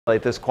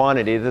this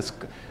quantity.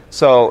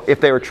 So if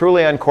they were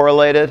truly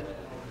uncorrelated,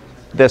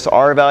 this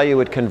R value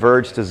would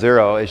converge to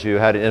 0 as you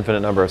had an infinite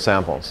number of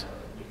samples.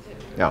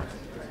 Yeah.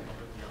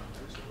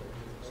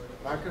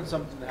 How can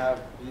something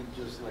be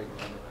just like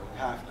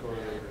half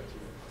correlated to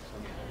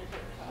something?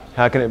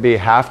 How can it be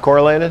half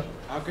correlated?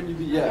 How can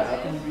you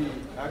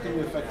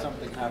affect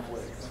something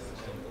halfway?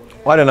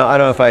 Well, I don't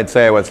know if I'd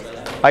say it was.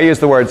 I use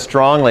the word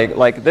strongly.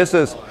 Like this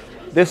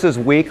is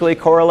weakly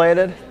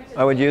correlated.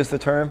 I would use the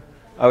term.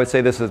 I would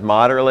say this is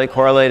moderately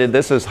correlated.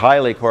 This is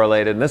highly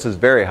correlated, and this is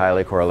very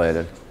highly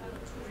correlated.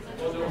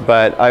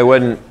 But I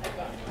wouldn't.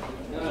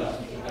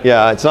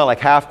 Yeah, it's not like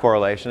half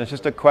correlation. It's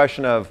just a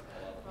question of,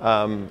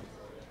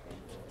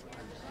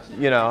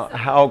 you know,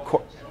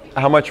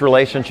 how much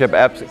relationship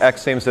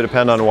X seems to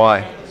depend on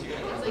Y.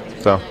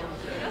 So,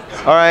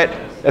 all right.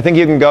 I think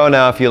you can go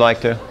now if you like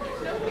to.